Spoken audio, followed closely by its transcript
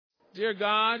Dear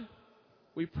God,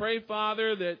 we pray,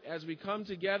 Father, that as we come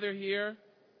together here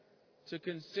to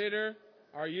consider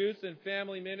our youth and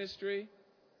family ministry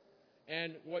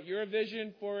and what your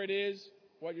vision for it is,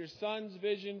 what your Son's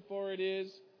vision for it is,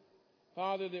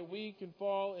 Father, that we can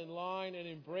fall in line and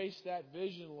embrace that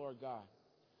vision, Lord God.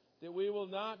 That we will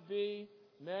not be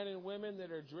men and women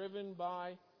that are driven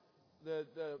by the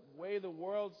way the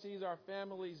world sees our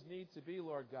families need to be,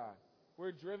 Lord God.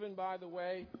 We're driven by the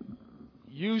way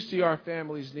you see our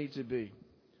families need to be.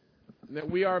 And that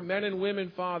we are men and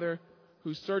women, Father,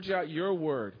 who search out your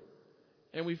word.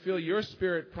 And we feel your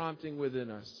Spirit prompting within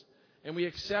us. And we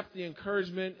accept the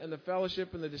encouragement and the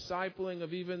fellowship and the discipling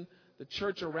of even the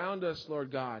church around us,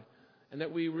 Lord God. And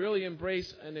that we really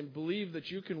embrace and believe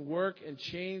that you can work and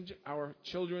change our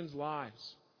children's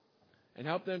lives. And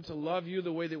help them to love you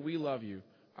the way that we love you.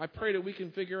 I pray that we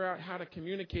can figure out how to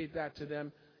communicate that to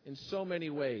them in so many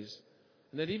ways.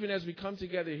 And that even as we come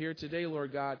together here today,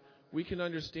 Lord God, we can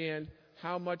understand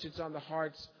how much it's on the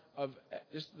hearts of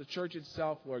just the church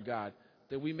itself, Lord God,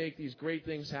 that we make these great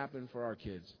things happen for our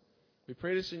kids. We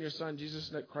pray this in your Son,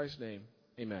 Jesus Christ's name.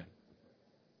 Amen.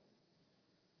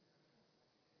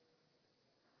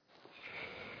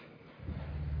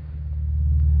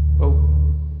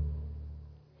 Oh.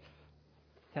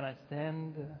 Can I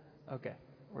stand? Okay,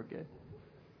 we're good.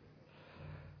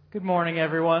 Good morning,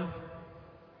 everyone.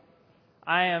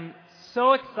 I am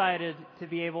so excited to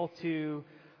be able to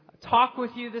talk with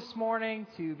you this morning,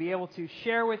 to be able to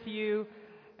share with you,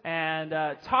 and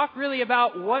talk really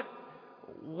about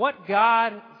what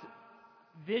God's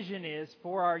vision is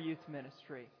for our youth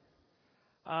ministry.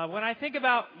 When I think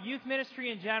about youth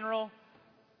ministry in general,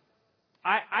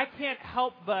 I can't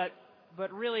help but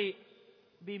really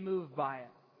be moved by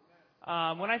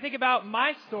it. When I think about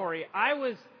my story, I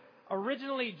was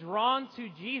originally drawn to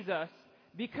Jesus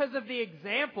because of the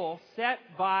example set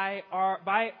by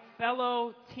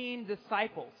fellow teen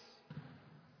disciples.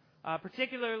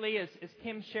 Particularly, as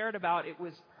Kim shared about, it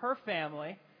was her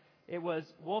family. It was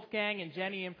Wolfgang and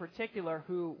Jenny in particular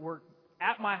who were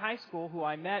at my high school, who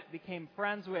I met, became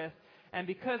friends with. And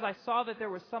because I saw that there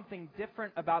was something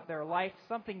different about their life,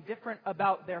 something different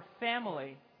about their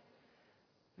family,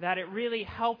 that it really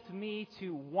helped me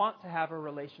to want to have a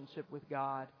relationship with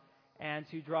God and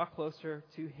to draw closer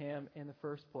to Him in the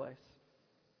first place.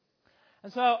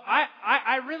 And so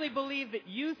I really believe that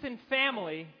youth and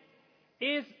family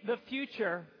is the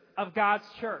future of God's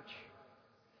church.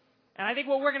 And I think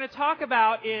what we're going to talk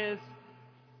about is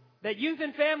that youth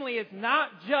and family is not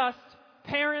just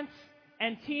parents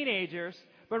and teenagers,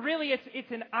 but really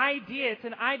it's an idea, it's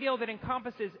an ideal that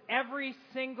encompasses every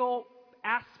single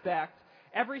aspect,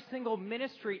 every single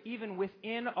ministry, even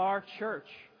within our church.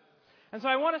 And so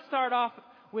I want to start off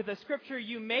with a scripture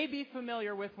you may be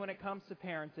familiar with when it comes to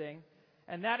parenting,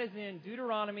 and that is in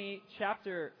Deuteronomy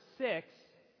chapter 6,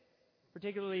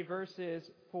 particularly verses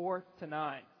 4 to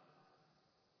 9.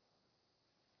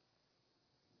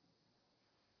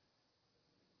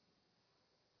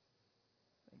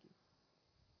 Thank you.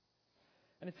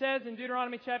 And it says in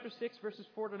Deuteronomy chapter 6, verses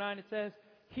 4 to 9, it says,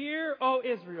 "Hear, O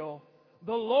Israel,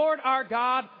 the Lord our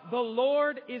God, the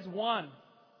Lord is one.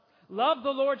 Love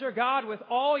the Lord your God with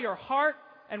all your heart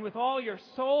and with all your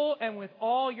soul and with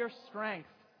all your strength.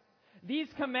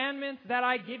 These commandments that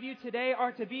I give you today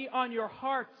are to be on your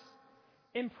hearts.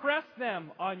 Impress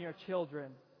them on your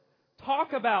children.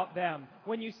 Talk about them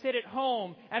when you sit at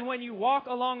home and when you walk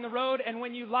along the road and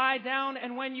when you lie down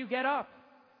and when you get up.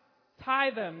 Tie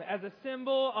them as a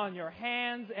symbol on your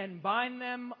hands and bind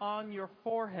them on your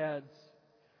foreheads.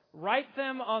 Write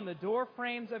them on the door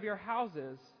frames of your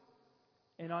houses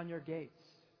and on your gates."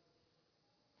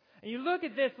 And you look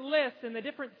at this list and the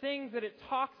different things that it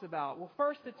talks about. Well,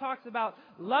 first it talks about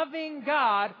loving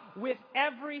God with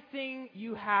everything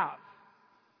you have.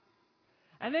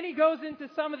 And then he goes into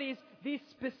some of these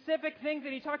specific things,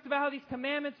 and he talks about how these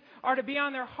commandments are to be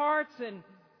on their hearts. And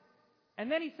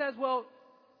then he says, well,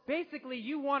 basically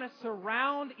you want to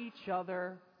surround each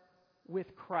other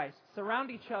with Christ. Surround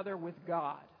each other with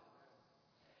God.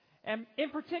 And in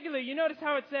particular, you notice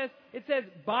how it says,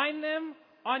 bind them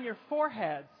on your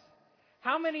foreheads.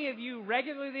 How many of you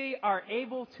regularly are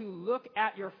able to look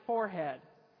at your forehead?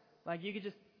 Like you could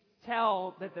just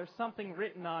tell that there's something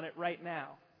written on it right now.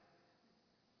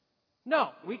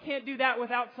 No, we can't do that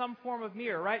without some form of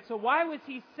mirror, right? So why was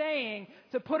he saying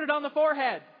to put it on the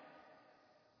forehead?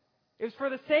 It was for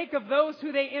the sake of those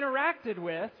who they interacted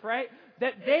with, right?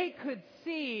 That they could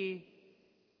see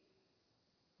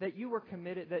that you were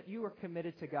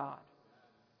committed to God.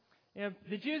 You know,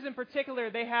 the Jews in particular,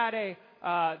 they had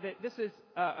this is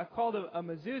called a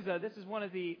mezuzah. This is one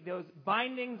of those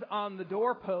bindings on the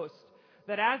doorpost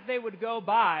that as they would go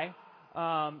by,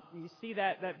 you see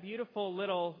that beautiful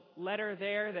little letter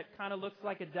there that kind of looks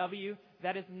like a W.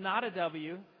 That is not a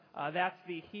W. That's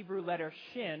the Hebrew letter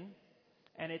Shin,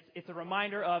 and it's a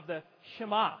reminder of the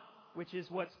Shema, which is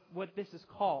what this is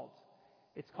called.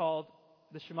 It's called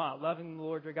the Shema, loving the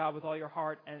Lord your God with all your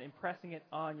heart and impressing it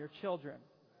on your children.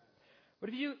 But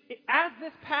as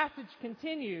this passage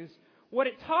continues, what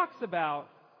it talks about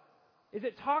is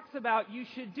you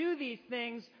should do these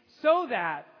things so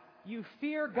that you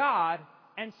fear God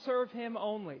and serve Him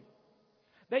only.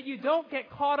 That you don't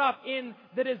get caught up in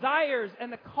the desires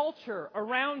and the culture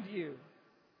around you.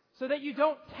 So that you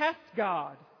don't test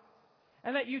God.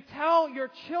 And that you tell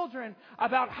your children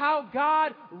about how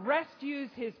God rescues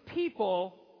His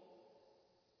people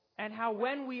and how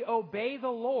when we obey the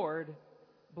Lord,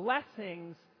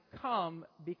 blessings come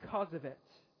because of it.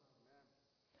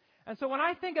 And so when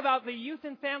I think about the youth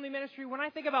and family ministry, when I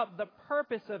think about the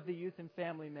purpose of the youth and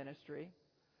family ministry,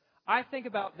 I think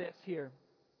about this here.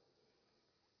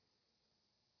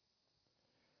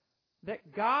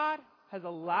 That God has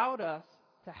allowed us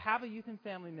to have a youth and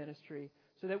family ministry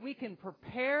so that we can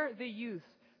prepare the youth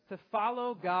to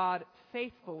follow God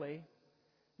faithfully,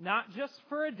 not just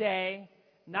for a day,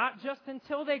 not just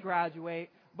until they graduate,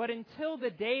 but until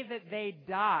the day that they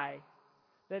die,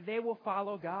 that they will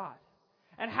follow God.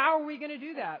 And how are we going to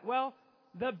do that? Well,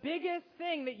 the biggest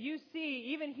thing that you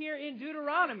see, even here in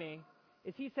Deuteronomy,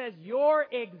 is He says, your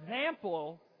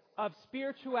example of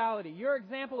spirituality, your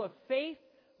example of faith,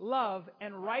 love,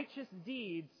 and righteous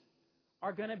deeds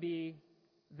are going to be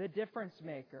the difference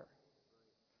maker.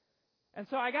 And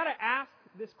so I got to ask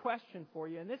this question for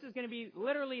you, and this is going to be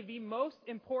literally the most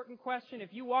important question. If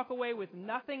you walk away with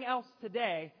nothing else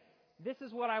today, this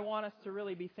is what I want us to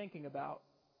really be thinking about.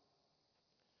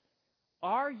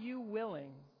 Are you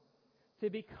willing to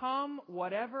become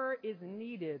whatever is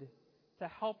needed to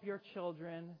help your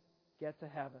children get to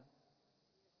heaven?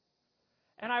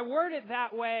 And I word it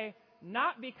that way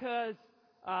not because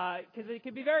it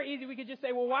could be very easy. We could just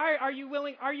say, well, why are you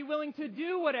willing? Are you willing to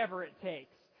do whatever it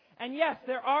takes? And yes,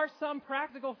 there are some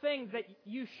practical things that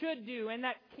you should do and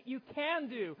that you can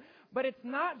do. But it's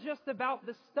not just about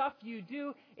the stuff you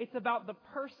do. It's about the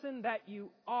person that you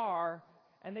are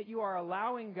and that you are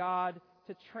allowing God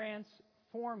to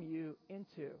transform you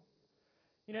into.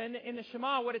 You know, in the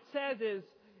Shema, what it says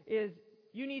is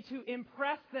you need to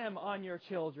impress them on your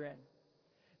children.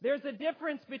 There's a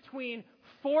difference between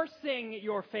forcing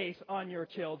your faith on your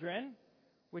children,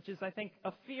 which is, I think,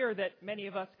 a fear that many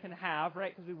of us can have,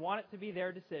 right? Because we want it to be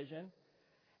their decision,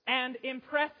 and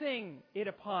impressing it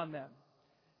upon them.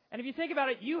 And if you think about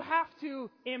it, you have to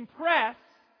impress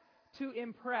to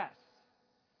impress.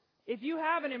 If you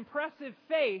have an impressive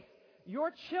faith,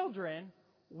 your children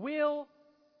will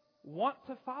want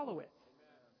to follow it.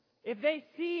 If they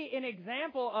see an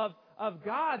example of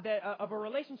God, of a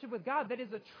relationship with God that is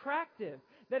attractive,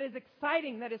 that is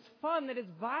exciting, that is fun, that is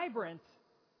vibrant,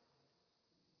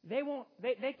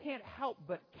 they can't help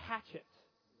but catch it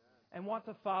and want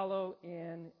to follow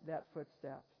in that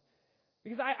footstep.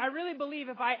 Because I really believe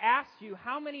if I asked you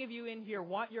how many of you in here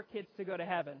want your kids to go to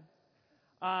heaven,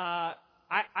 I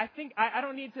think I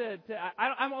don't need to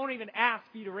I won't even ask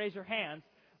for you to raise your hands,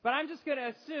 but I'm just going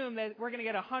to assume that we're going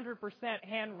to get 100%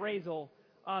 hand raisal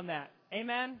on that.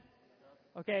 Amen?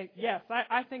 Okay, yes,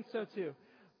 I think so too.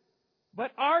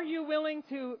 But are you willing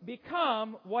to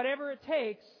become whatever it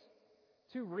takes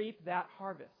to reap that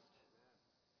harvest?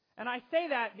 And I say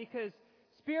that because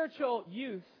spiritual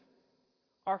youth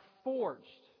are forged.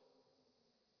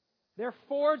 They're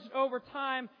forged over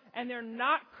time, and they're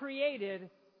not created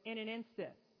in an instant.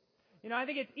 You know, I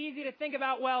think it's easy to think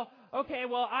about,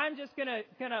 I'm just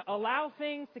gonna allow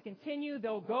things to continue.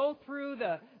 They'll go through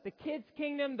the kids'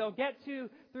 kingdom. They'll get through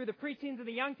the preteens and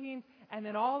the young teens, and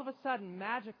then all of a sudden,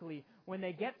 magically, when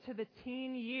they get to the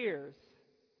teen years,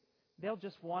 they'll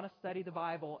just want to study the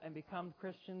Bible and become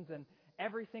Christians, and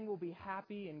everything will be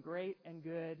happy and great and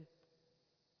good.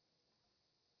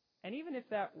 And even if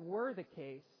that were the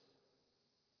case,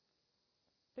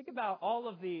 think about all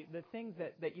of the things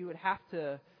that you would have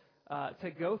to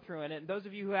go through. And those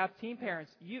of you who have teen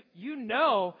parents, you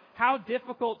know how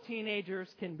difficult teenagers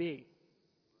can be,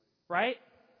 right?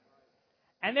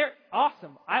 And they're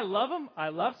awesome. I love them. I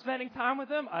love spending time with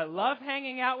them. I love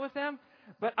hanging out with them.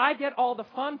 But I get all the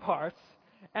fun parts,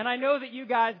 and I know that you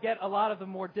guys get a lot of the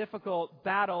more difficult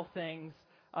battle things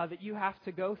that you have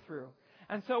to go through.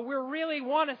 And so we really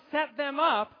want to set them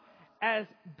up as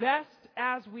best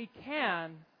as we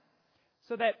can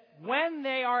so that when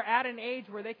they are at an age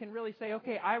where they can really say,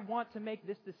 okay, I want to make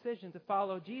this decision to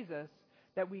follow Jesus,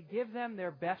 that we give them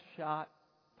their best shot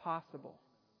possible.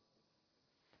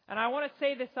 And I want to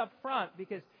say this up front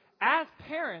because as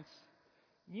parents,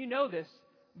 you know this,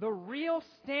 the real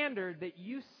standard that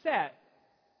you set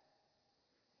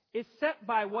is set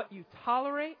by what you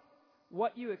tolerate,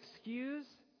 what you excuse,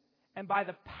 and by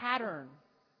the pattern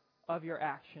of your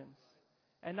actions,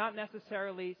 and not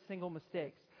necessarily single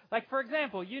mistakes. Like, for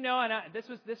example, you know, and this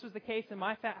was the case in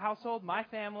my household, my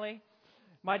family.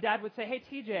 My dad would say, hey,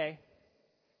 TJ,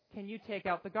 can you take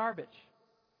out the garbage?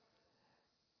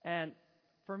 And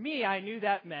for me, I knew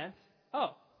that meant,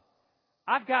 oh,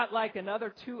 I've got like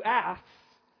another 2 acts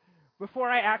before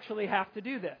I actually have to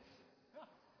do this.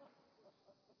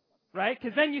 Right?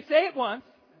 Because then you say it once,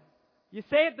 you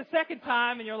say it the second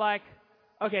time, and you're like,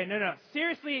 okay, no,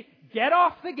 seriously, get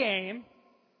off the game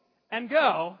and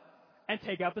go and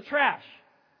take out the trash.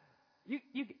 You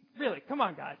really, come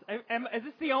on, guys. Is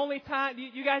this the only time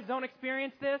you guys don't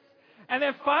experience this? And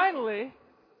then finally,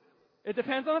 it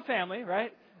depends on the family,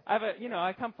 right?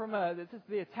 I come from this is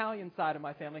the Italian side of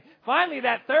my family. Finally,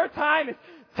 that third time is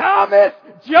Thomas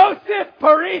Joseph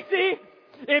Parisi.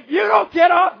 If you don't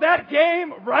get off that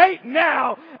game right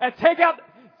now and take out,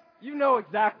 you know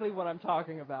exactly what I'm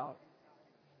talking about.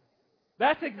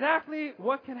 That's exactly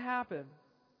what can happen.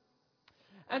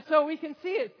 And so we can see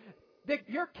it. That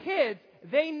your kids,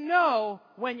 they know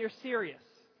when you're serious.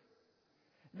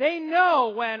 They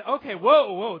know when, okay,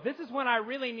 whoa, this is when I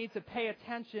really need to pay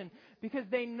attention, because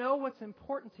they know what's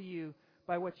important to you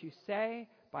by what you say,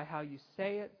 by how you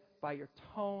say it, by your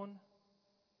tone.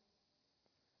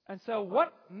 And so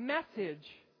what message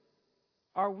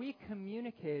are we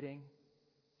communicating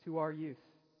to our youth?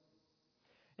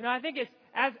 You know, I think it's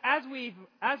as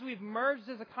we've merged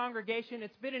as a congregation,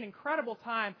 it's been an incredible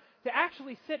time to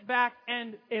actually sit back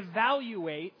and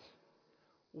evaluate,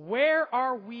 where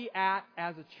are we at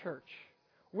as a church?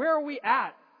 Where are we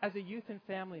at as a youth and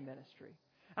family ministry?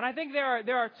 And I think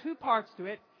there are 2 parts to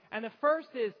it. And the first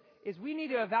is we need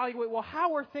to evaluate, well,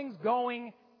 how are things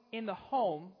going in the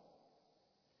home?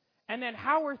 And then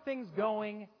how are things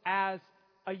going as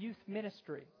a youth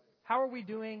ministry? How are we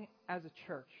doing as a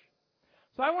church?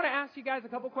 So I want to ask you guys a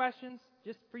couple questions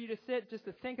just for you to sit, just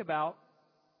to think about.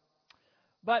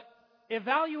 But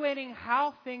evaluating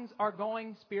how things are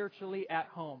going spiritually at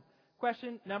home.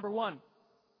 Question number 1.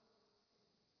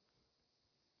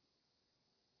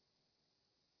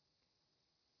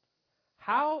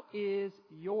 How is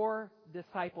your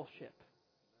discipleship?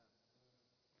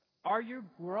 Are you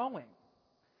growing?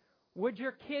 Would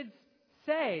your kids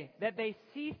say that they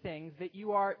see things that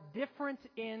you are different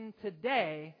in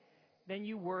today than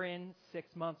you were in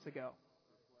 6 months ago?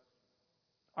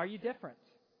 Are you different?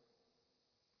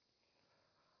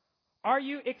 Are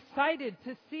you excited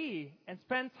to see and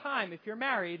spend time, if you're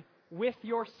married, with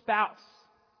your spouse?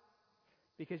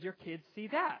 Because your kids see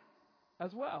that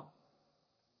as well.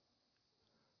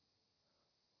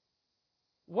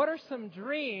 What are some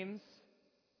dreams?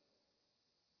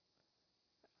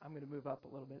 I'm going to move up a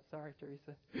little bit. Sorry,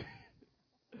 Teresa.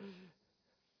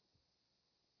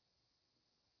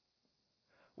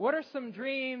 What are some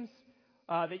dreams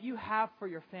that you have for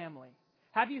your family?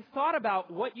 Have you thought about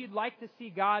what you'd like to see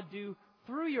God do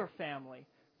through your family,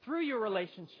 through your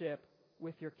relationship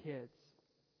with your kids?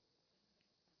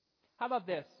 How about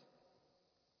this?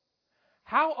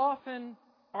 How often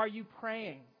are you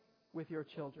praying with your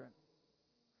children?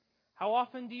 How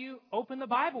often do you open the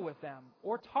Bible with them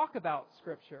or talk about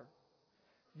Scripture?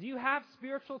 Do you have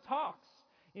spiritual talks?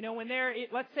 You know, when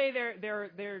let's say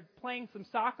they're playing some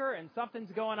soccer and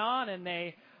something's going on, and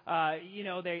they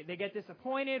get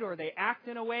disappointed, or they act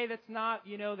in a way that's not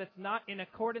in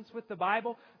accordance with the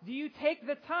Bible. Do you take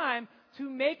the time to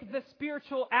make the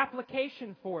spiritual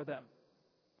application for them?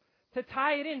 To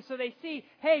tie it in so they see,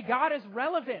 hey, God is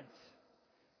relevant.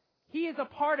 He is a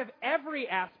part of every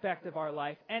aspect of our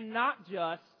life, and not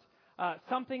just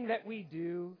something that we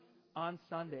do on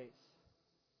Sundays.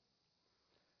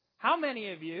 How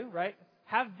many of you, right,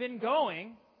 have been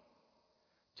going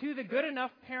to the Good Enough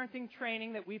Parenting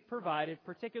training that we've provided?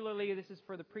 Particularly, this is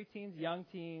for the preteens, young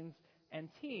teens, and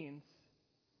teens.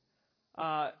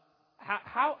 How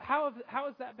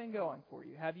has that been going for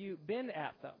you? Have you been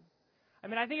at them? I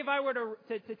mean, I think if I were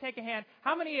to take a hand,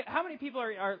 how many people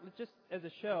are just as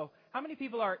a show? How many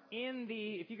people are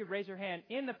if you could raise your hand,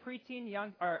 in the preteen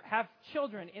young, or have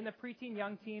children in the preteen,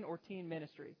 young teen, or teen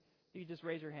ministry? You just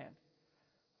raise your hand.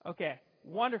 Okay,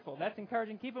 wonderful. That's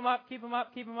encouraging. Keep them up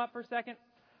for a second.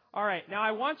 All right, now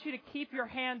I want you to keep your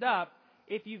hand up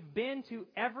if you've been to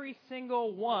every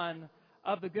single one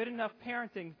of the Good Enough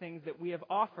Parenting things that we have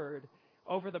offered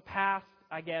over the past,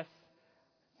 I guess,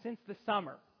 since the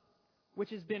summer, which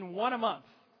has been one a month.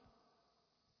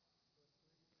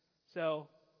 So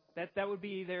that would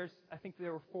be, I think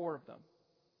there were 4 of them.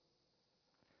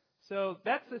 So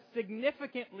that's a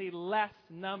significantly less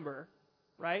number,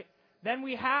 right, than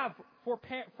we have for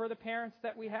the parents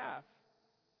that we have.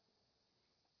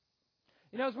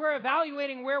 You know, as we're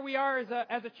evaluating where we are as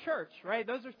a church, right,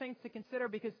 those are things to consider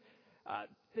because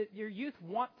your youth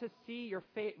want to see your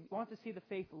faith, want to see the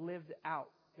faith lived out.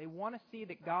 They want to see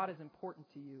that God is important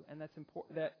to you, and that's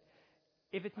important. That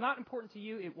if it's not important to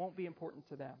you, it won't be important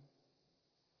to them.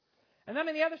 And then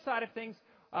on the other side of things,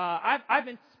 I've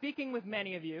been speaking with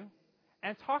many of you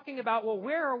and talking about, well,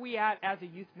 where are we at as a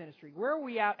youth ministry? Where are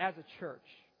we at as a church?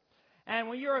 And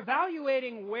when you're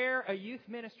evaluating where a youth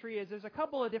ministry is, there's a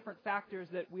couple of different factors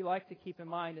that we like to keep in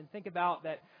mind and think about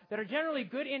that are generally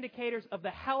good indicators of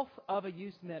the health of a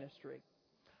youth ministry.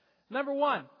 Number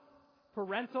 1,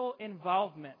 parental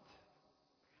involvement.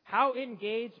 How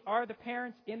engaged are the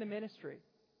parents in the ministry?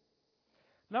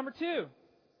 Number 2,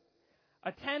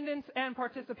 attendance and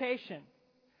participation.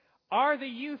 Are the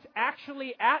youth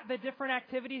actually at the different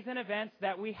activities and events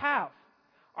that we have?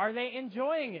 Are they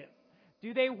enjoying it?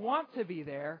 Do they want to be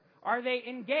there? Are they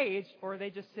engaged, or are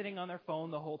they just sitting on their phone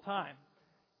the whole time?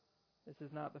 This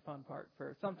is not the fun part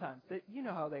for sometimes. You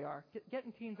know how they are.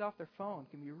 Getting teens off their phone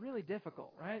can be really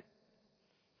difficult, right?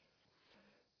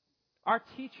 Our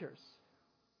teachers.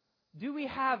 Do we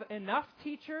have enough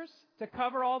teachers to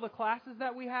cover all the classes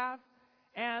that we have?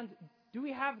 And do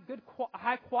we have good,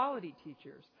 high-quality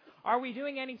teachers? Are we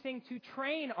doing anything to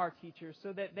train our teachers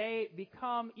so that they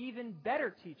become even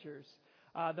better teachers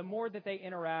the more that they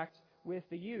interact with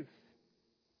the youth?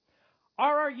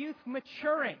 Are our youth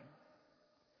maturing?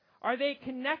 Are they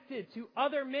connected to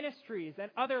other ministries and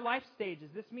other life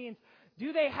stages? This means,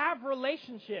 do they have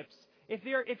relationships? If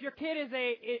your kid is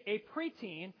a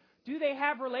preteen, do they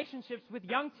have relationships with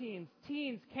young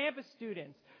teens, campus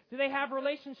students? Do they have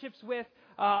relationships with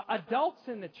adults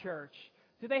in the church?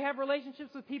 Do they have relationships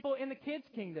with people in the kids'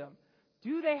 kingdom?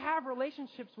 Do they have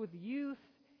relationships with youth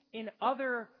in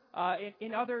other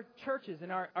churches,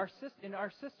 in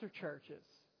our sister churches?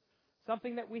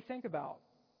 Something that we think about.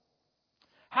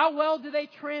 How well do they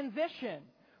transition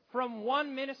from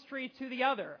one ministry to the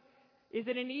other? Is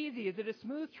it a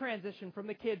smooth transition from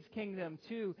the kids' kingdom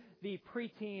to the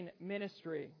preteen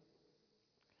ministry?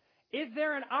 Is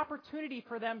there an opportunity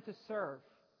for them to serve?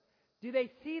 Do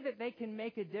they see that they can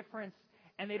make a difference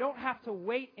and they don't have to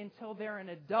wait until they're an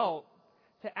adult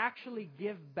to actually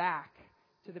give back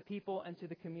to the people and to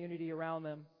the community around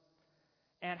them?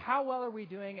 And how well are we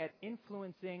doing at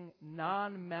influencing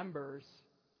non-members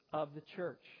of the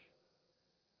church?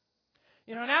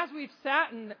 You know, and as we've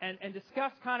sat and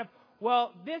discussed kind of,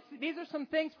 well, these are some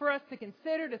things for us to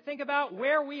consider, to think about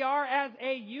where we are as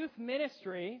a youth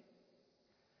ministry.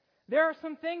 There are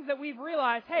some things that we've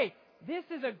realized, hey, this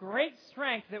is a great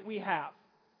strength that we have.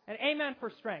 And amen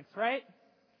for strengths, right?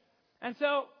 And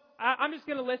so I'm just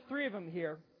going to list 3 of them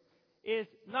here. Is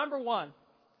number 1,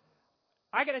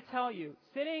 I got to tell you,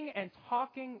 sitting and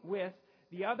talking with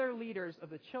the other leaders of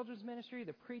the children's ministry,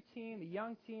 the preteen, the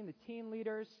young teen, the teen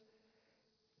leaders,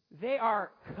 they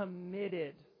are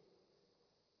committed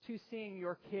to seeing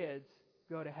your kids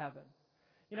go to heaven.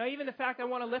 You know, even the fact I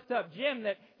want to lift up Jim,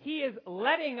 that he is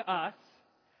letting us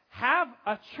have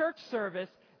a church service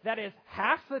that is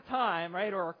half the time,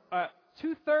 right, or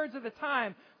 2/3 of the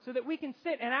time, so that we can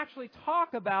sit and actually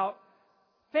talk about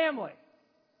family.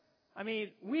 I mean,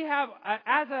 we have,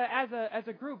 as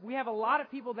a group, we have a lot of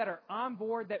people that are on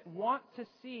board that want to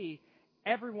see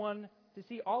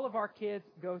all of our kids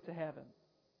go to heaven.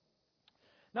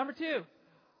 Number 2,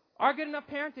 our Good Enough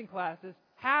Parenting classes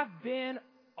have been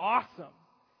awesome.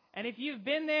 And if you've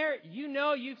been there, you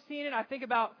know you've seen it. I think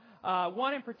about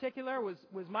one in particular was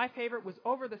my favorite, was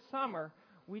over the summer.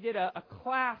 We did a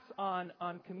class on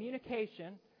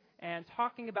communication and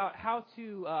talking about how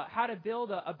to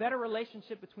build a better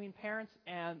relationship between parents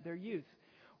and their youth.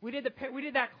 We did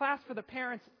that class for the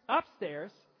parents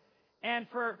upstairs, and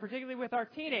particularly with our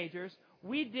teenagers,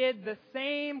 we did the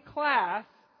same class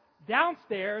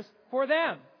downstairs for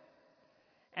them.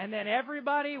 And then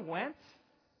everybody went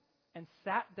and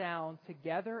sat down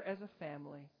together as a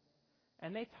family,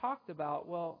 and they talked about,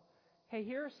 well, hey,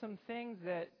 here are some things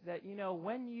that you know,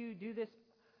 when you do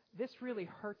this really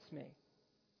hurts me.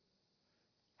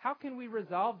 How can we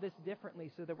resolve this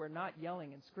differently so that we're not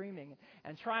yelling and screaming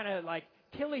and trying to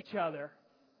kill each other,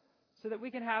 so that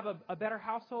we can have a better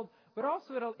household? But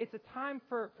also it's a time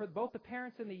for both the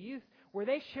parents and the youth where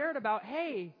they shared about,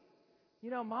 hey, you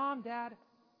know, Mom, Dad,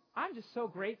 I'm just so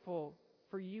grateful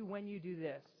for you when you do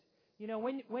this. You know,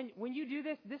 when you do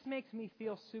this, this makes me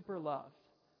feel super loved.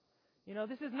 You know,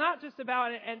 this is not just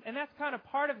about, and that's kind of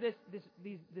part of this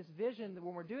vision that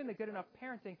when we're doing the Good Enough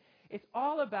Parenting, it's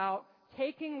all about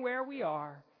taking where we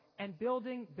are and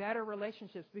building better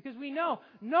relationships. Because we know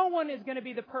no one is going to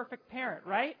be the perfect parent,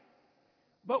 right?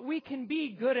 But we can be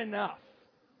good enough.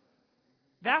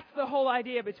 That's the whole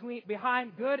idea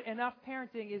behind good enough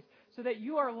parenting, is so that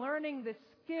you are learning the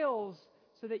skills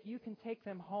so that you can take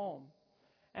them home.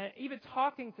 And even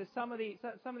talking to some of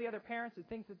the other parents and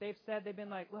things that they've said, they've been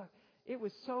like, look, it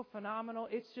was so phenomenal.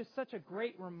 It's just such a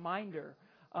great reminder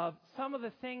of some of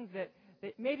the things that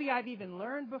maybe I've even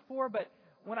learned before, but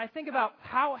when I think about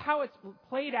how it's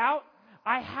played out,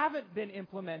 I haven't been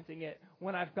implementing it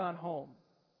when I've gone home.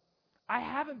 I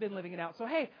haven't been living it out. So,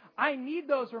 hey, I need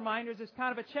those reminders as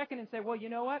kind of a check-in and say, well, you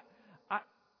know what?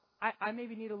 I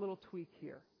maybe need a little tweak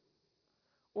here.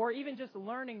 Or even just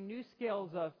learning new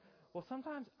skills of, well,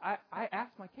 sometimes I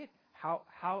ask my kid,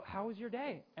 how was your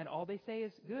day? And all they say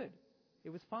is, good.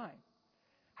 It was fine.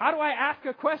 How do I ask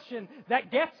a question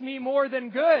that gets me more than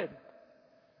good?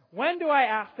 When do I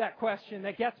ask that question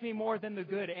that gets me more than the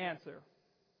good answer?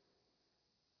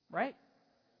 Right?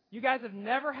 You guys have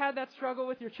never had that struggle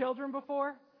with your children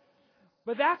before?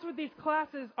 But that's what these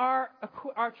classes are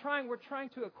trying. We're trying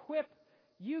to equip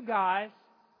you guys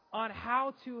on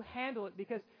how to handle it.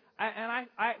 Because,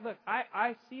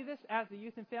 I see this as the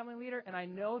youth and family leader, and I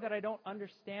know that I don't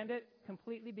understand it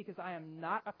completely because I am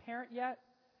not a parent yet.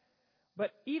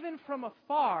 But even from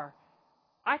afar,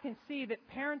 I can see that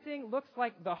parenting looks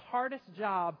like the hardest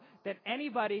job that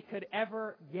anybody could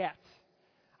ever get.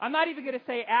 I'm not even going to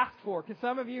say ask for, because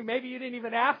some of you, maybe you didn't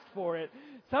even ask for it.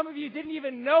 Some of you didn't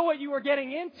even know what you were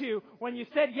getting into when you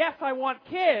said, yes, I want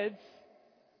kids.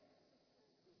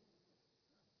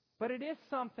 But it is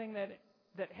something that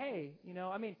hey, you know,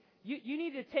 I mean, you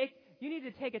need to take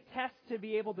a test to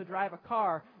be able to drive a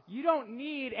car. You don't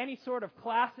need any sort of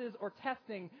classes or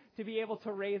testing to be able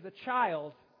to raise a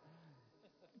child.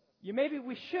 Maybe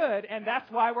we should, and that's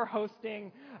why we're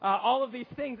hosting all of these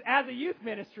things as a youth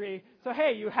ministry. So,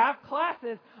 hey, you have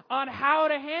classes on how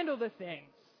to handle the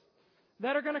things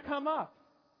that are going to come up.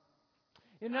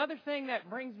 Another thing that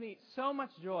brings me so much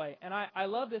joy, and I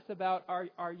love this about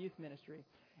our youth ministry,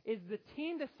 is the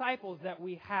teen disciples that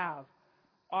we have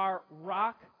are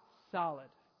rock solid.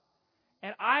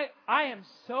 And I am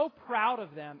so proud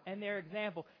of them and their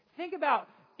example. Think about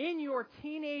in your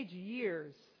teenage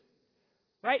years,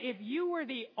 right? If you were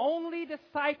the only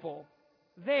disciple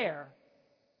there,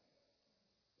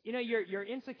 you know, you're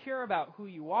insecure about who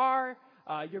you are.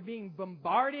 You're being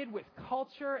bombarded with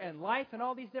culture and life and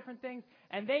all these different things.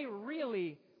 And they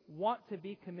really want to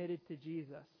be committed to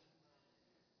Jesus.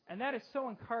 And that is so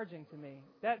encouraging to me.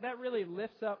 That really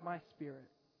lifts up my spirit.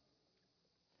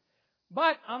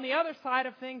 But on the other side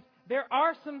of things, there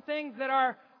are some things that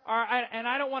are and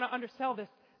I don't want to undersell this,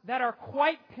 that are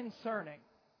quite concerning.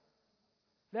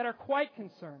 That are quite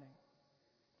concerning.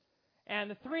 And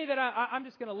the three that I'm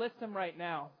just going to list them right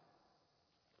now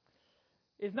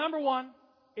is number one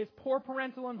is poor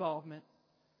parental involvement.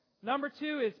 Number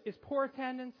two is poor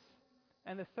attendance.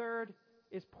 And the third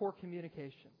is poor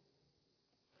communication.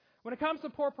 When it comes to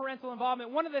poor parental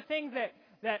involvement, one of the things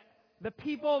that the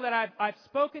people that I've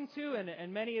spoken to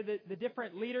and many of the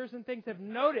different leaders and things have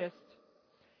noticed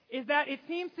is that it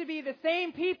seems to be the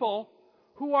same people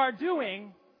who are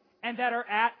doing and that are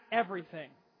at everything.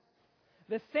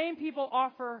 The same people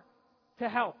offer to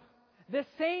help. The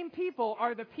same people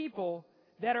are the people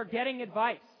that are getting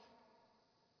advice.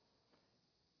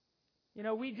 You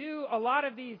know, we do a lot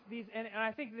of these and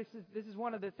I think this is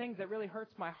one of the things that really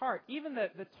hurts my heart. Even the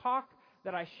talk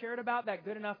that I shared about, that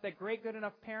great Good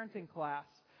Enough Parenting class,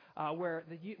 where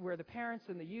the parents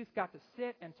and the youth got to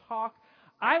sit and talk.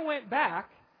 I went back,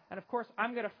 and of course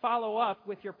I'm going to follow up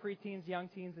with your preteens, young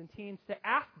teens, and teens to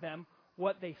ask them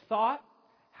what they thought,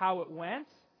 how it went.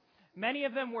 Many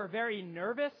of them were very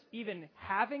nervous, even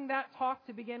having that talk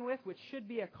to begin with, which should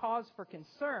be a cause for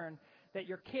concern, that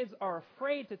your kids are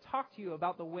afraid to talk to you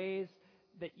about the ways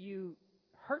that you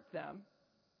hurt them.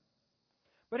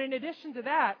 But in addition to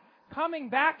that, coming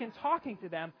back and talking to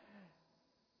them,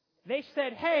 they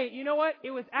said, hey, you know what?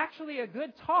 It was actually a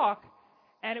good talk,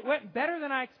 and it went better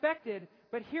than I expected,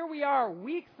 but here we are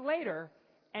weeks later,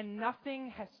 and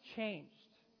nothing has changed.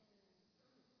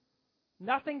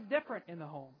 Nothing's different in the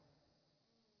home.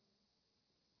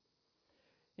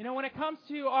 You know, when it comes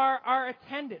to our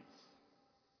attendance,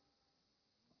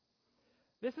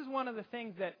 this is one of the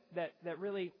things that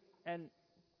really, when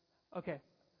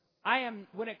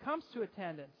it comes to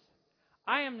attendance,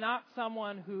 I am not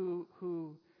someone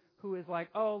who who is like,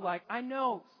 oh, like, I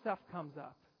know stuff comes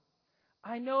up.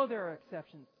 I know there are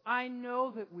exceptions. I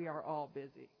know that we are all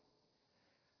busy.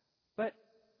 But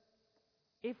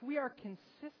if we are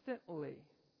consistently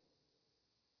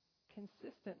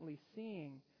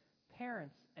seeing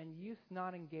parents and youth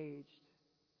not engaged,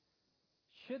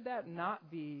 should that not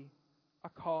be a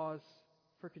cause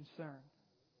for concern?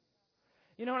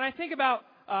 You know, when I think about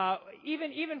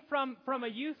even from a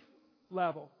youth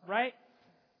level, right?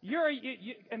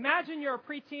 Imagine you're a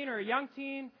preteen or a young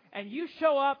teen, and you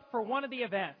show up for one of the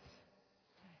events,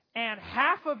 and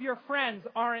half of your friends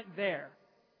aren't there.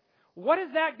 What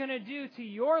is that going to do to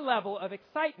your level of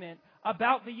excitement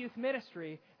about the youth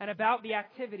ministry and about the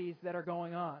activities that are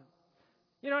going on?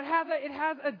 You know, it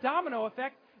has a domino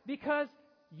effect because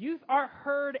youth are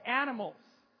herd animals.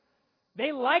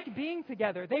 They like being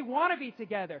together. They want to be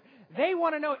together. They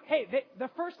want to know, hey, the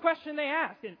first question they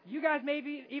ask, and you guys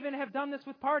maybe even have done this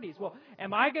with parties. Well,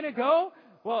 am I going to go?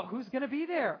 Well, who's going to be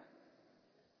there?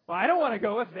 Well, I don't want to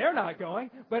go if they're not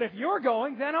going, but if you're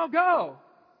going, then I'll go.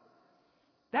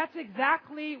 That's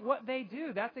exactly what they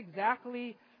do. That's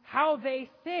exactly how they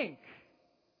think.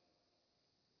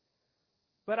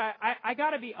 But I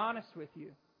got to be honest with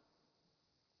you.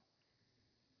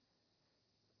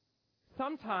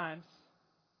 Sometimes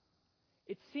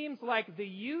it seems like the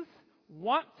youth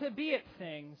want to be at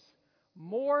things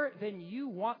more than you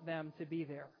want them to be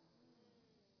there.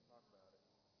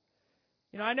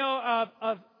 You know, I know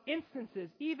of instances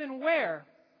even where,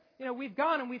 you know, we've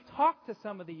gone and we've talked to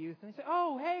some of the youth and they say,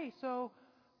 oh, hey, so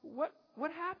what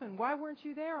happened? Why weren't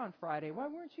you there on Friday? Why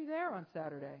weren't you there on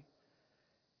Saturday?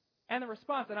 And the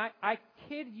response, and I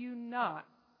kid you not,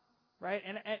 right?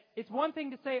 And it's one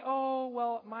thing to say, oh,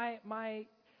 well,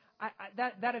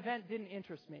 that event didn't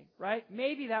interest me, right?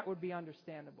 Maybe that would be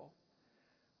understandable.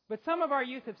 But some of our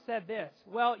youth have said this,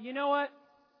 well, you know what?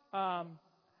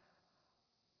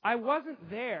 I wasn't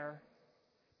there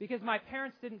because my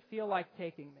parents didn't feel like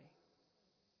taking me.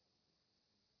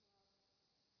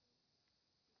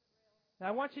 Now,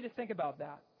 I want you to think about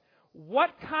that.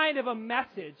 What kind of a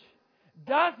message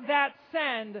does that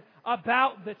send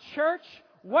about the church?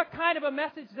 What kind of a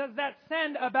message does that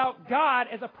send about God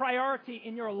as a priority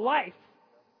in your life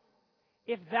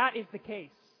if that is the case?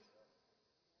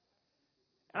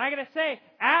 And I got to say,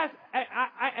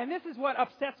 and this is what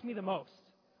upsets me the most.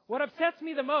 What upsets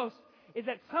me the most is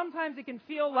that sometimes it can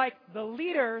feel like the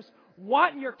leaders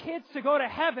want your kids to go to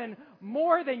heaven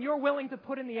more than you're willing to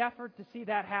put in the effort to see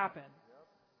that happen.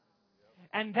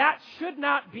 And that should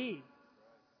not be.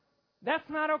 That's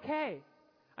not okay.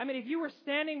 I mean, if you were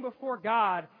standing before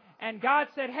God and God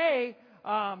said, hey,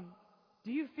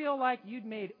 do you feel like you'd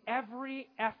made every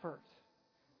effort?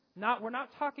 We're not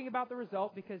talking about the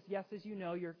result because, yes, as you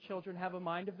know, your children have a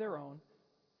mind of their own.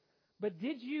 But do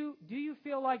you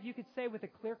feel like you could say with a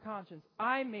clear conscience,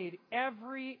 I made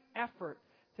every effort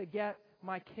to get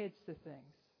my kids to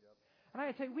things? Yep. And I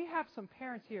gotta tell you, we have some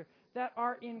parents here that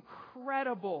are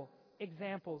incredible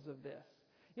examples of this.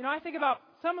 You know, I think about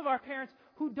some of our parents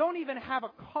who don't even have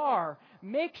a car,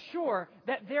 make sure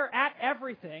that they're at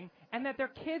everything and that their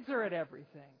kids are at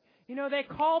everything. You know, they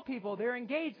call people, they're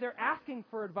engaged, they're asking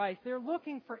for advice, they're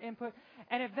looking for input.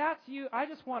 And if that's you, I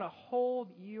just want to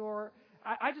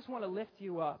I just want to lift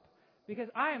you up because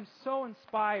I am so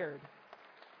inspired.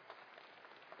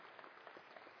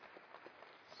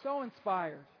 So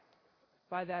inspired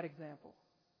by that example.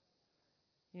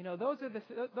 You know, those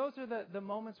are the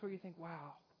moments where you think,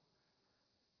 wow.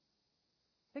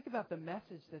 Think about the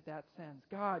message that sends.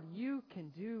 God, you can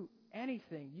do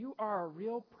anything. You are a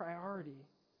real priority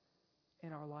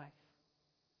in our life.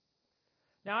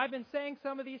 Now, I've been saying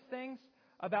some of these things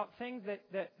about things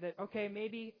that okay,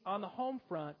 maybe on the home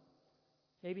front,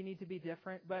 maybe need to be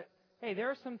different. But hey, there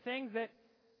are some things that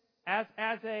as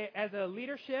a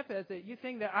leadership, as a youth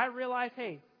thing, that I realize,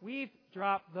 hey, we've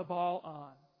dropped the ball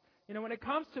on. You know, when it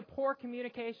comes to poor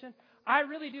communication, I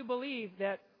really do believe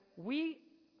that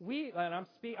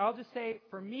I'll just say,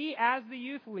 for me as the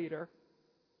youth leader,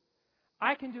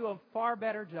 I can do a far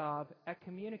better job at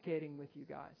communicating with you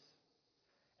guys,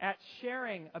 at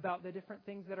sharing about the different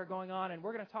things that are going on. And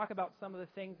we're going to talk about some of the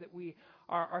things that we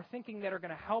are thinking that are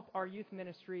going to help our youth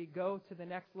ministry go to the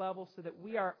next level so that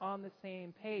we are on the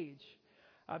same page.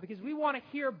 Because we want to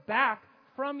hear back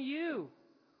from you.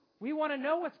 We want to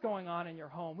know what's going on in your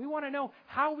home. We want to know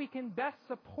how we can best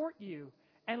support you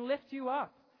and lift you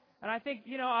up. And I think,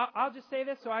 you know, I'll just say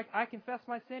this so I confess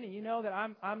my sin, and you know that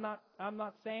I'm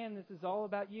not saying this is all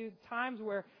about you. Times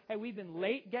where, hey, we've been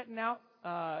late getting out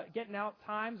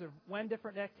times of when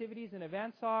different activities and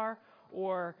events are,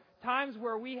 or times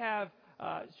where we have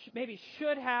maybe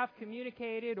should have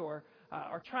communicated, or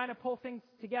or trying to pull things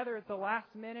together at the last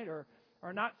minute, or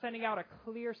not sending out a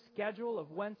clear schedule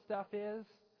of when stuff is,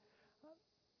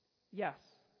 yes,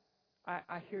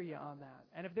 I hear you on that.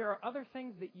 And if there are other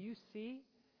things that you see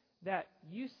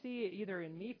either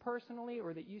in me personally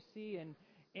or that you see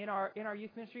in our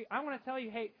youth ministry, I want to tell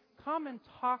you, hey, come and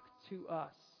talk to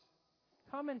us.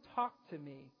 Come and talk to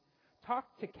me. Talk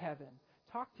to Kevin.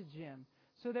 Talk to Jim,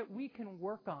 so that we can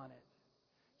work on it.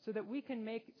 So that we can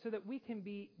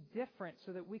be different,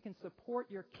 so that we can support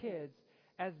your kids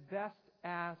as best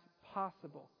as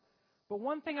possible. But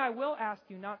one thing I will ask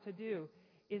you not to do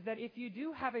is that if you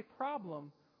do have a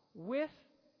problem with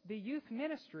the youth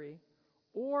ministry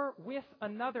or with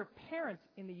another parent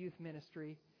in the youth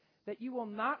ministry, that you will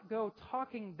not go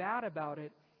talking bad about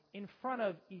it in front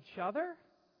of each other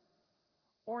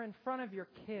or in front of your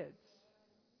kids.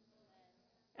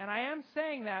 And I am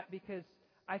saying that because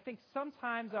I think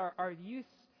sometimes our youth,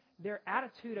 their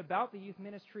attitude about the youth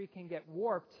ministry can get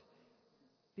warped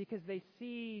because they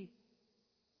see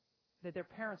that their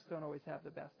parents don't always have the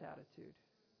best attitude.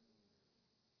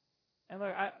 And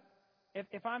look,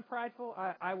 if I'm prideful,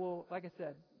 I will, like I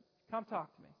said, come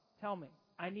talk to me. Tell me.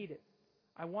 I need it.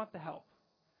 I want the help.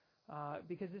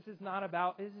 Because this is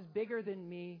bigger than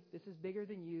me. This is bigger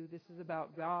than you. This is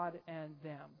about God and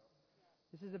them.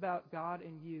 This is about God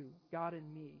and you, God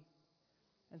and me.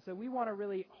 And so we want to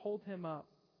really hold him up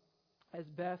as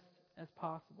best as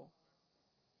possible.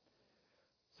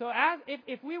 So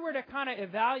if we were to kind of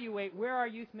evaluate where our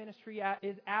youth ministry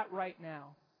is at right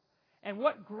now, and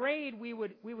what grade we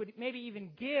would maybe even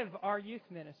give our youth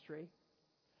ministry,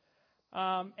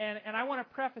 and I want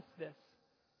to preface this.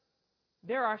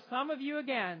 There are some of you,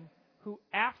 again, who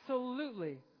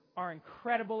absolutely are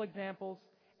incredible examples,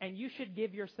 and you should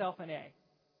give yourself an A.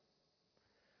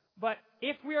 But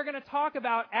if we are going to talk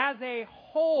about as a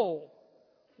whole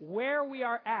where we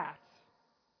are at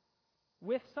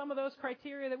with some of those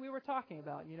criteria that we were talking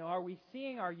about, are we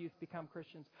seeing our youth become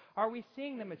Christians? Are we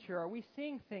seeing them mature? Are we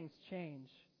seeing things change?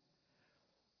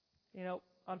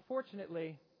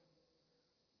 Unfortunately,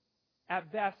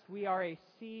 at best, we are a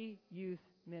C youth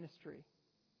ministry.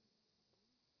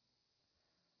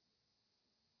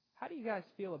 How do you guys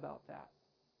feel about that?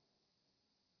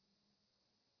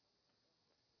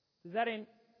 Does that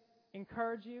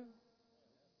encourage you?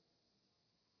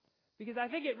 Because I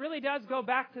think it really does go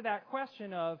back to that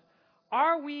question of,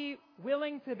 are we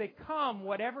willing to become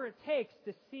whatever it takes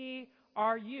to see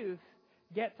our youth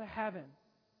get to heaven?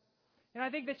 And I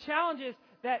think the challenge is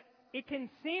that it can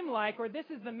seem like, or this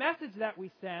is the message that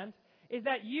we send, is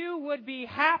that you would be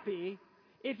happy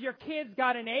if your kids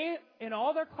got an A in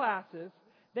all their classes,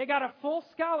 they got a full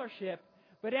scholarship,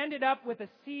 but ended up with a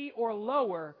C or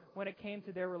lower when it came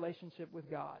to their relationship with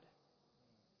God.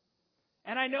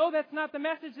 And I know that's not the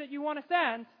message that you want to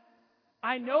send.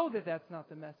 I know that that's not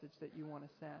the message that you want to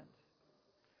send.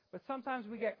 But sometimes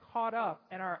we get caught up,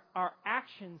 and our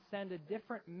actions send a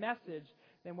different message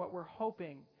than what we're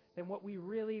hoping, than what we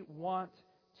really want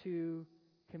to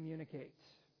communicate.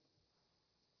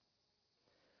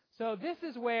 So this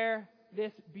is where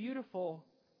this beautiful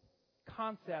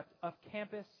concept of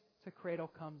campus to cradle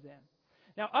comes in.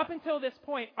 Now, up until this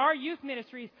point, our youth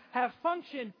ministries have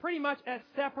functioned pretty much as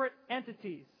separate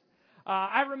entities.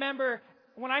 I remember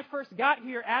when I first got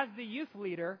here as the youth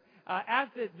leader, as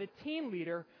the teen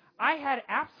leader, I had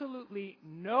absolutely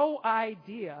no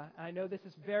idea, I know this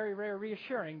is very, very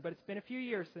reassuring, but it's been a few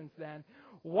years since then,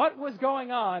 what was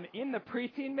going on in the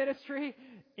preteen ministry,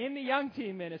 in the young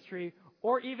teen ministry,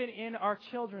 or even in our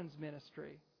children's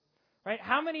ministry. Right?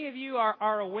 How many of you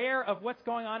are aware of what's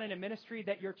going on in a ministry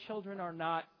that your children are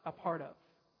not a part of?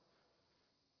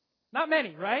 Not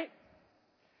many, right?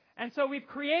 And so we've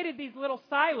created these little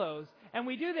silos, and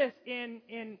we do this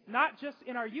in not just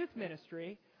in our youth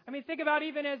ministry. I mean, think about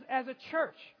even as a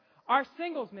church, our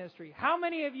singles ministry. How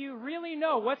many of you really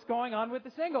know what's going on with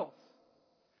the singles?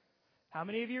 How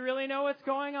many of you really know what's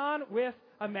going on with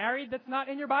a married that's not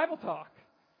in your Bible talk?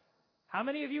 How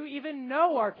many of you even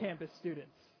know our campus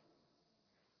students?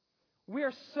 We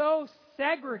are so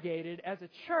segregated as a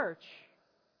church.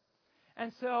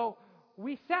 And so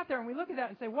we sat there and we look at that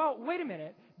and say, well, wait a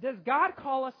minute. Does God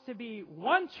call us to be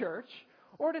one church,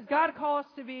 or does God call us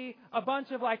to be a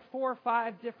bunch of like 4 or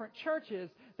 5 different churches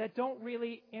that don't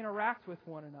really interact with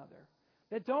one another,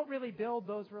 that don't really build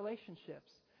those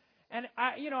relationships? And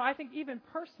I think even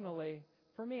personally,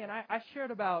 for me, and I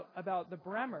shared about the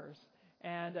Bremers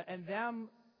and them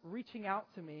reaching out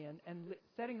to me and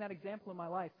setting that example in my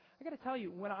life. I got to tell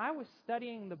you, when I was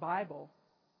studying the Bible,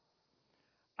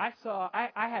 I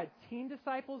had teen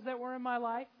disciples that were in my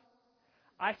life.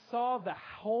 I saw the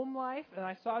home life, and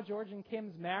I saw George and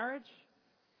Kim's marriage.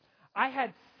 I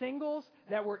had singles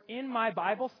that were in my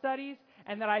Bible studies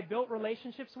and that I built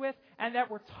relationships with and that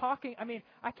were talking. I mean,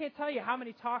 I can't tell you how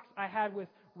many talks I had with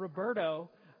Roberto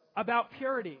about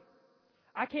purity.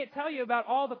 I can't tell you about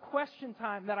all the question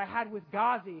time that I had with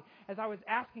Ghazi as I was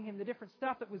asking him the different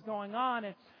stuff that was going on.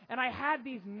 And I had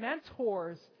these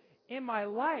mentors in my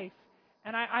life,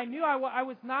 and I knew I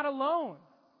was not alone.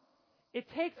 It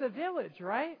takes a village,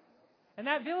 right? And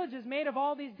that village is made of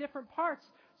all these different parts.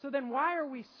 So then why are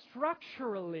we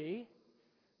structurally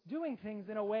doing things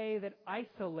in a way that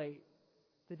isolate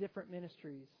the different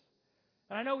ministries?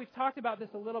 And I know we've talked about this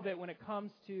a little bit when it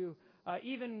comes to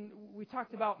even we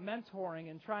talked about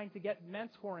mentoring and trying to get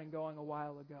mentoring going a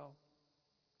while ago.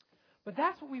 But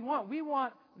that's what we want. We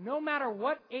want, no matter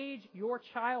what age your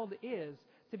child is,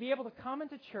 to be able to come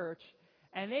into church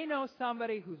and they know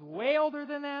somebody who's way older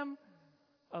than them,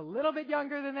 a little bit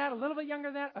younger than that, a little bit younger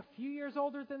than that, a few years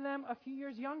older than them, a few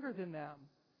years younger than them.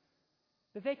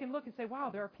 That they can look and say, wow,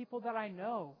 there are people that I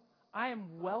know. I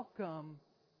am welcome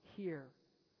here.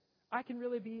 I can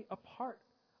really be a part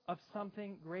of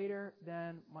something greater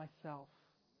than myself.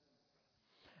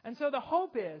 And so the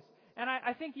hope is, and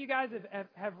I think you guys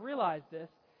have realized this,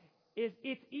 is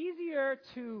it's easier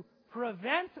to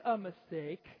prevent a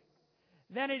mistake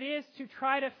than it is to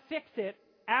try to fix it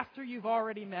after you've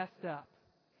already messed up.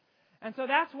 And so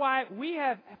that's why we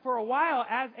have, for a while,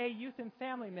 as a youth and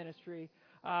family ministry,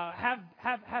 have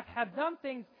done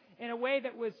things in a way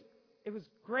that was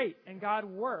great, and God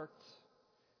worked.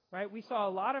 Right? We saw a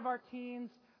lot of our teens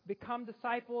become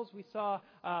disciples. We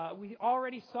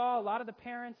already saw a lot of the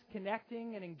parents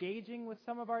connecting and engaging with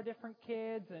some of our different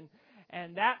kids,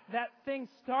 and that things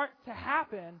start to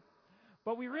happen.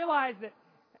 But we realize that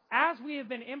as we have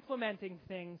been implementing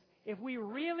things, if we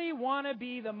really want to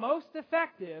be the most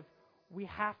effective, we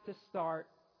have to start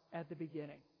at the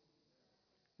beginning.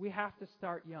 We have to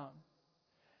start young.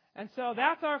 And so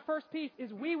that's our first piece,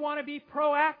 is we want to be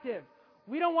proactive.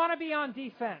 We don't want to be on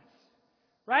defense.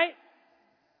 Right?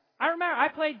 I remember I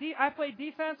played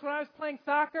defense when I was playing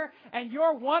soccer, and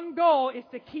your one goal is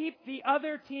to keep the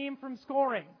other team from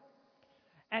scoring.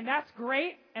 And that's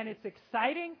great, and it's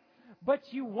exciting, but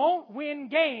you won't win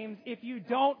games if you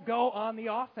don't go on the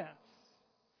offense.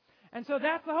 And so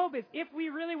that's the hope, is if we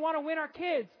really want to win our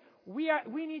kids, we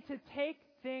need to take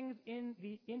things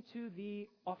into the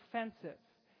offensive.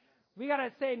 We got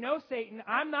to say, no, Satan,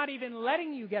 I'm not even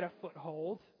letting you get a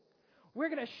foothold. We're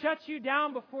going to shut you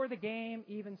down before the game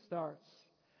even starts.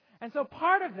 And so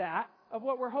part of that, of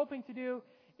what we're hoping to do,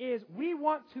 is we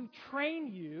want to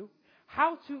train you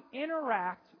how to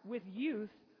interact with youth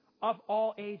of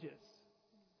all ages.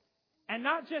 And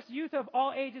not just youth of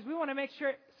all ages. We want to make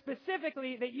sure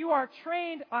specifically that you are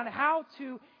trained on how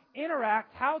to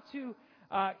interact, how to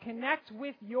connect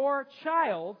with your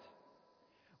child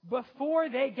before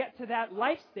they get to that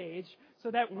life stage,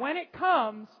 so that when it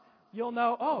comes, you'll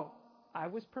know, oh, I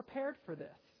was prepared for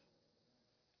this.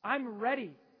 I'm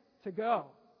ready to go.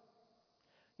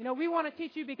 You know, we want to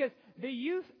teach you because the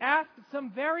youth ask some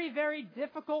very, very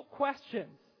difficult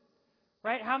questions.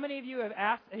 Right? How many of you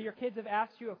your kids have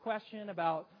asked you a question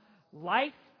about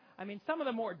life? I mean, some of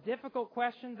the more difficult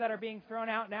questions that are being thrown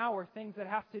out now are things that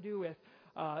have to do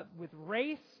with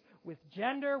race, with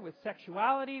gender, with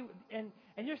sexuality. And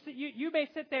you may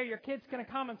sit there, your kid's going to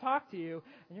come and talk to you,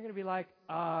 and you're going to be like,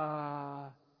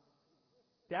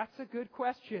 that's a good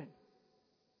question.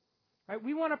 Right?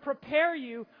 We want to prepare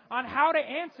you on how to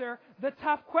answer the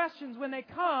tough questions when they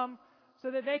come, so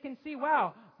that they can see,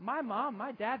 wow, my mom,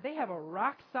 my dad, they have a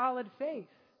rock solid faith.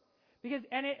 Because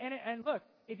and look,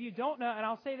 if you don't know, and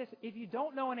I'll say this, if you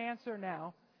don't know an answer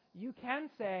now, you can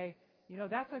say, you know,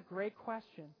 that's a great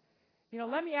question. You know,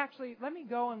 let me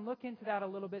go and look into that a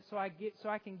little bit so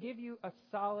I can give you a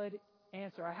solid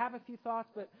answer. I have a few thoughts,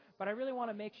 but I really want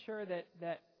to make sure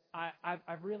that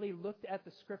I've really looked at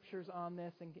the scriptures on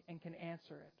this and can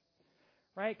answer it.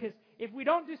 Right? Because if we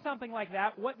don't do something like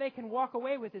that, what they can walk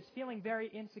away with is feeling very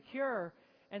insecure,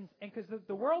 and because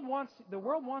the world wants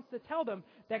to tell them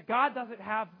that God doesn't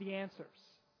have the answers.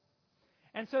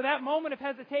 And so that moment of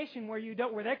hesitation where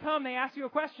they come, they ask you a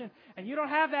question, and you don't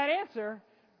have that answer,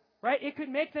 right? It could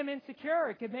make them insecure.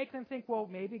 It could make them think, well,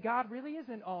 maybe God really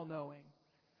isn't all-knowing.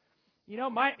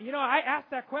 I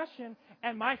asked that question,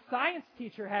 and my science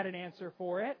teacher had an answer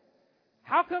for it.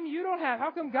 How come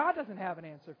God doesn't have an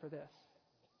answer for this?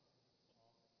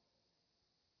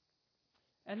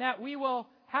 And that we will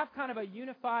have kind of a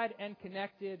unified and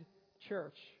connected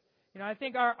church. You know, I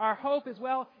think our hope as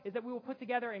well is that we will put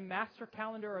together a master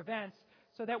calendar of events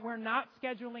so that we're not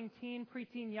scheduling teen,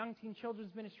 preteen, young teen,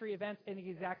 children's ministry events in the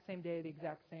exact same day, the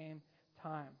exact same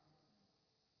time.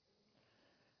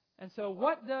 And so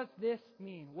what does this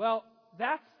mean? Well,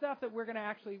 that's stuff that we're going to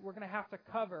have to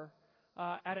cover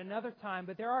at another time.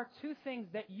 But there are two things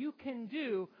that you can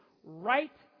do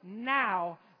right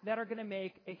now that are going to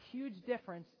make a huge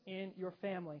difference in your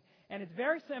family. And it's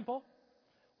very simple.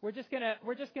 We're just going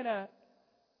to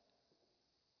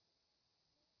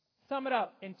sum it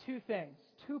up in two things,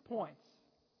 2 points.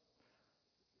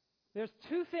 There's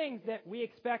two things that we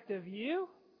expect of you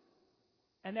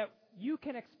and that you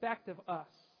can expect of us.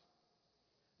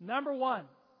 Number one,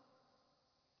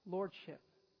 lordship.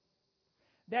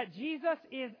 That Jesus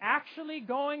is actually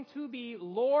going to be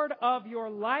Lord of your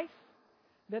life,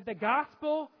 that the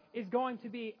gospel is going to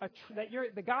be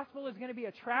the gospel is going to be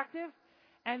attractive,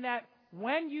 and that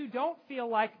when you don't feel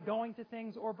like going to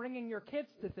things or bringing your kids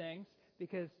to things,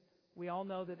 because we all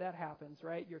know that happens,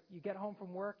 right? You get home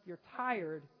from work, you're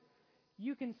tired,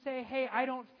 you can say, hey, I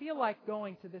don't feel like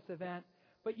going to this event,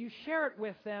 but you share it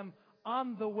with them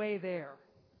on the way there.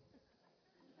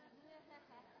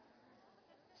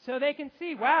 So they can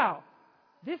see, wow,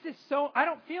 I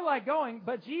don't feel like going,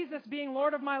 but Jesus being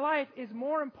Lord of my life is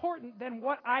more important than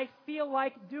what I feel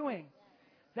like doing.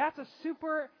 That's a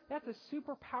super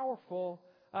powerful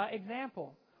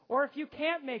example. Or if you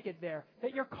can't make it there,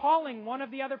 that you're calling one of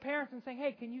the other parents and saying,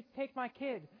 hey, can you take my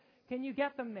kid? Can you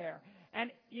get them there? And,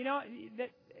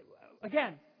 that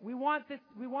again, we want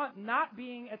not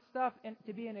being at stuff and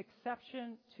to be an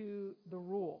exception to the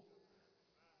rule.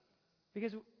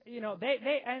 Because,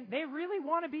 they really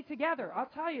want to be together. I'll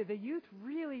tell you, the youth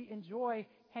really enjoy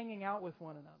hanging out with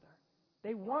one another.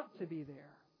 They want to be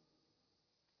there.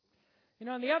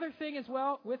 And the other thing as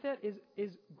well with it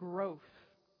is growth.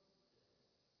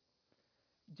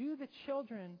 Do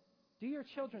your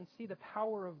children see the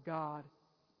power of God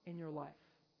in your life?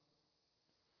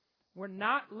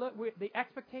 The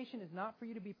expectation is not for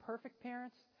you to be perfect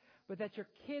parents, but that your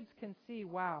kids can see,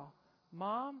 wow,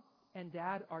 Mom and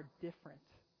Dad are different.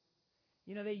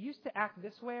 They used to act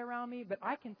this way around me, but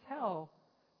I can tell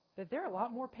that they're a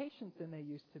lot more patient than they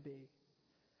used to be.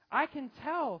 I can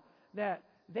tell that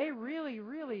they really,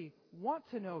 really want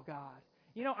to know God.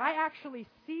 I actually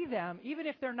see them, even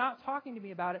if they're not talking to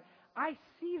me about it, I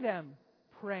see them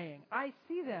praying. I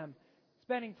see them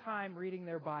spending time reading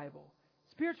their Bible.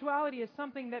 Spirituality is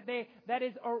something that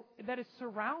is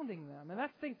surrounding them. And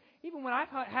that's the thing, even when I've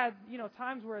had,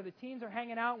 times where the teens are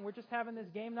hanging out and we're just having this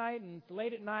game night and it's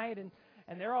late at night and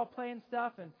they're all playing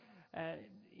stuff and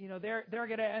they're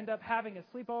going to end up having a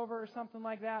sleepover or something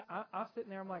like that. I'm sitting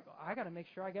there, I'm like, I got to make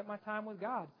sure I get my time with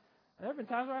God. And there have been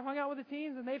times where I've hung out with the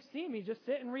teens and they've seen me just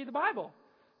sit and read the Bible.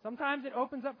 Sometimes it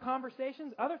opens up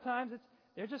conversations. Other times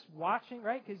they're just watching,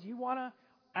 right? Because you want to,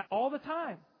 all the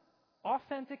time,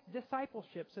 authentic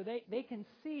discipleship so they can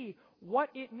see what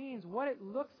it means, what it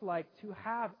looks like to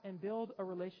have and build a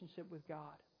relationship with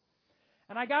God.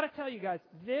 And I got to tell you guys,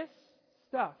 this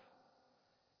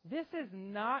is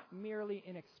not merely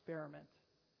an experiment.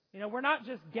 We're not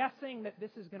just guessing that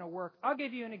this is going to work. I'll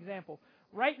give you an example.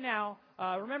 Right now,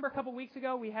 remember a couple weeks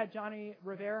ago we had Johnny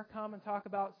Rivera come and talk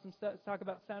about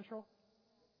Central?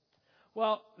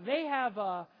 Well, they have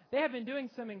been doing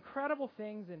some incredible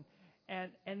things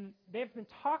and they've been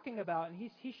talking about, and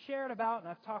he shared about, and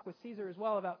I've talked with Caesar as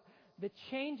well, about the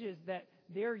changes that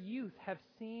their youth have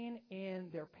seen in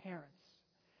their parents.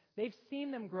 They've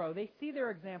seen them grow. They see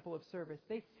their example of service.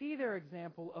 They see their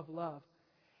example of love.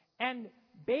 And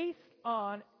based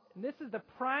on, and this is the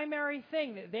primary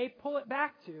thing that they pull it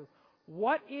back to,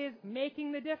 what is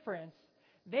making the difference,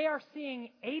 they are seeing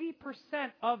 80%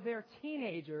 of their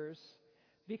teenagers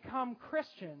become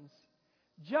Christians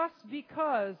just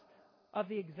because of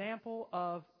the example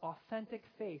of authentic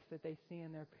faith that they see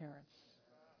in their parents.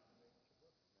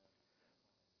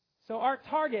 So our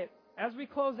target, as we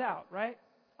close out, right?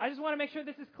 I just want to make sure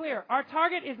this is clear. Our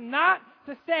target is not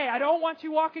to say, I don't want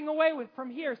you walking away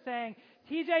from here saying,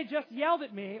 TJ just yelled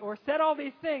at me or said all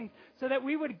these things so that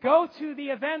we would go to the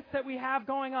events that we have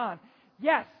going on.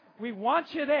 Yes, we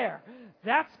want you there.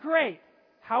 That's great.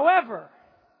 However,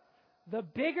 the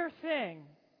bigger thing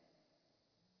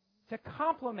to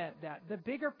complement that, the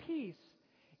bigger piece,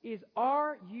 is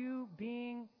are you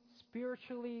being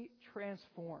spiritually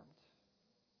transformed?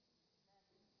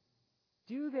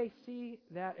 Do they see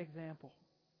that example?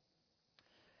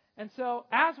 And so,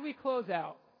 as we close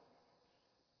out,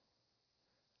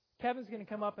 Kevin's going to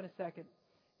come up in a second,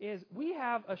 is we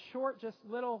have a short, just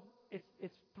little,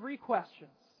 it's 3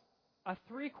 questions. A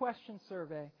 3-question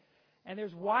survey. And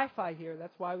there's Wi-Fi here,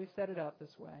 that's why we set it up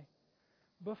this way.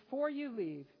 Before you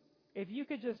leave, if you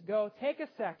could just go take a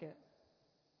second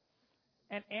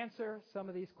and answer some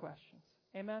of these questions.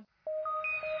 Amen?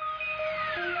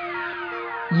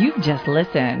 You've just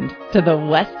listened to the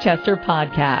Westchester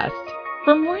Podcast.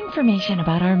 For more information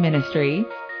about our ministry,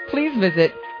 please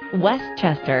visit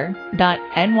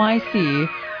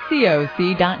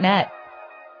westchester.nyccoc.net.